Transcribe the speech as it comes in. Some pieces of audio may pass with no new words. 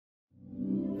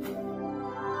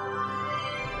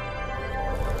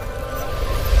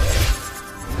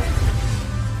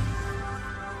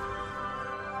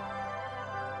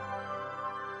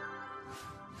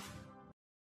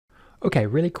Okay,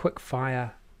 really quick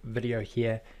fire video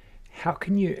here. How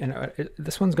can you, and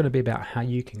this one's going to be about how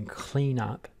you can clean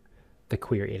up the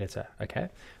query editor, okay?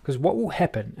 Because what will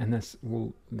happen, and this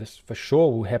for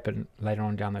sure will happen later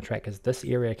on down the track, is this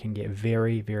area can get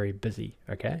very, very busy,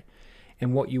 okay?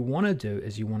 And what you want to do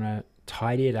is you want to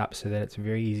tidy it up so that it's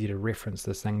very easy to reference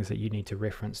the things that you need to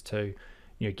reference to,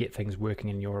 get things working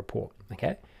in your report,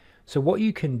 okay? So what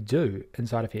you can do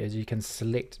inside of here is you can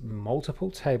select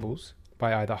multiple tables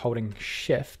by either holding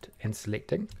shift and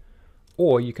selecting,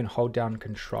 or you can hold down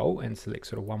control and select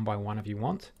sort of one by one if you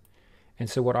want. And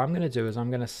so what I'm going to do is I'm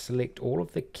going to select all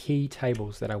of the key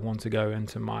tables that I want to go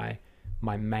into my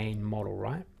main model,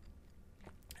 right?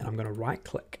 And I'm going to right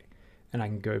click and I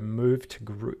can go move to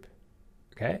group.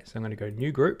 Okay, so I'm going to go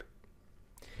new group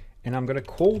and I'm going to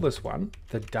call this one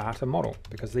the data model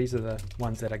because these are the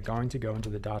ones that are going to go into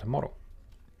the data model.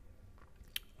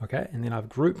 Okay, and then I've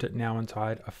grouped it now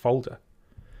inside a folder.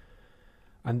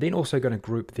 I'm then also going to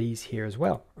group these here as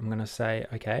well. I'm going to say,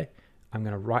 okay, I'm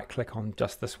going to right click on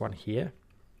just this one here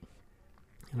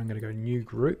and I'm going to go new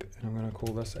group and I'm going to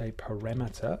call this a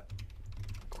parameter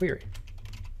query.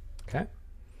 Okay.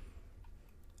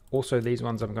 Also these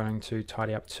ones I'm going to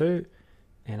tidy up too,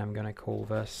 and I'm going to call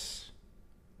this,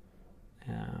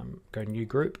 go new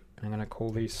group, and I'm going to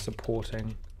call these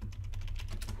supporting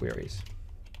queries.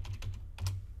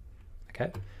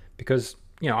 Okay, because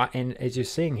and as you're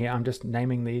seeing here, I'm just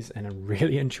naming these in a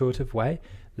really intuitive way.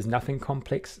 There's nothing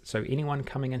complex, so anyone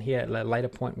coming in here at a later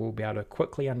point will be able to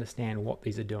quickly understand what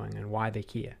these are doing and why they're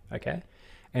here, okay?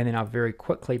 And then I've very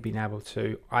quickly been able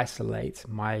to isolate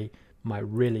my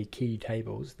really key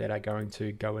tables that are going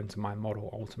to go into my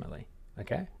model ultimately,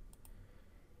 okay?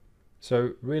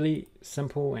 So really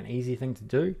simple and easy thing to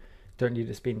do. Don't need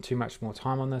to spend too much more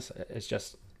time on this. It's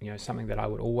just something that I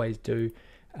would always do,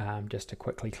 just to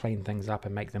quickly clean things up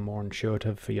and make them more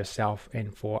intuitive for yourself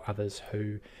and for others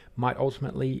who might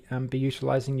ultimately be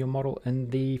utilizing your model in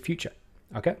the future.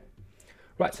 Okay,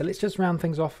 right, so let's just round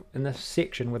things off in this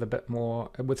section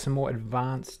with some more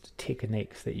advanced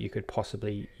techniques that you could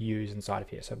possibly use inside of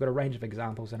here. So I've got a range of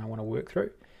examples that I want to work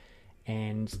through,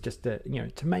 and just to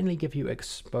mainly give you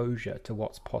exposure to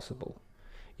what's possible,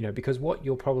 because what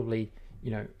you're probably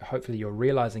hopefully you're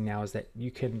realizing now is that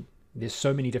there's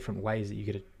so many different ways that you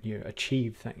could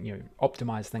achieve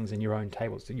optimize things in your own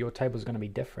tables. So your table is going to be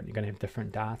different. You're going to have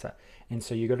different data, and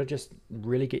so you've got to just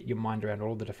really get your mind around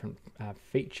all the different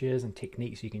features and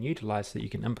techniques you can utilize so that you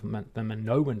can implement them and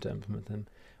know when to implement them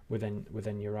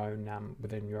within your own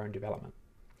development.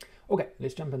 Okay,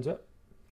 let's jump into it.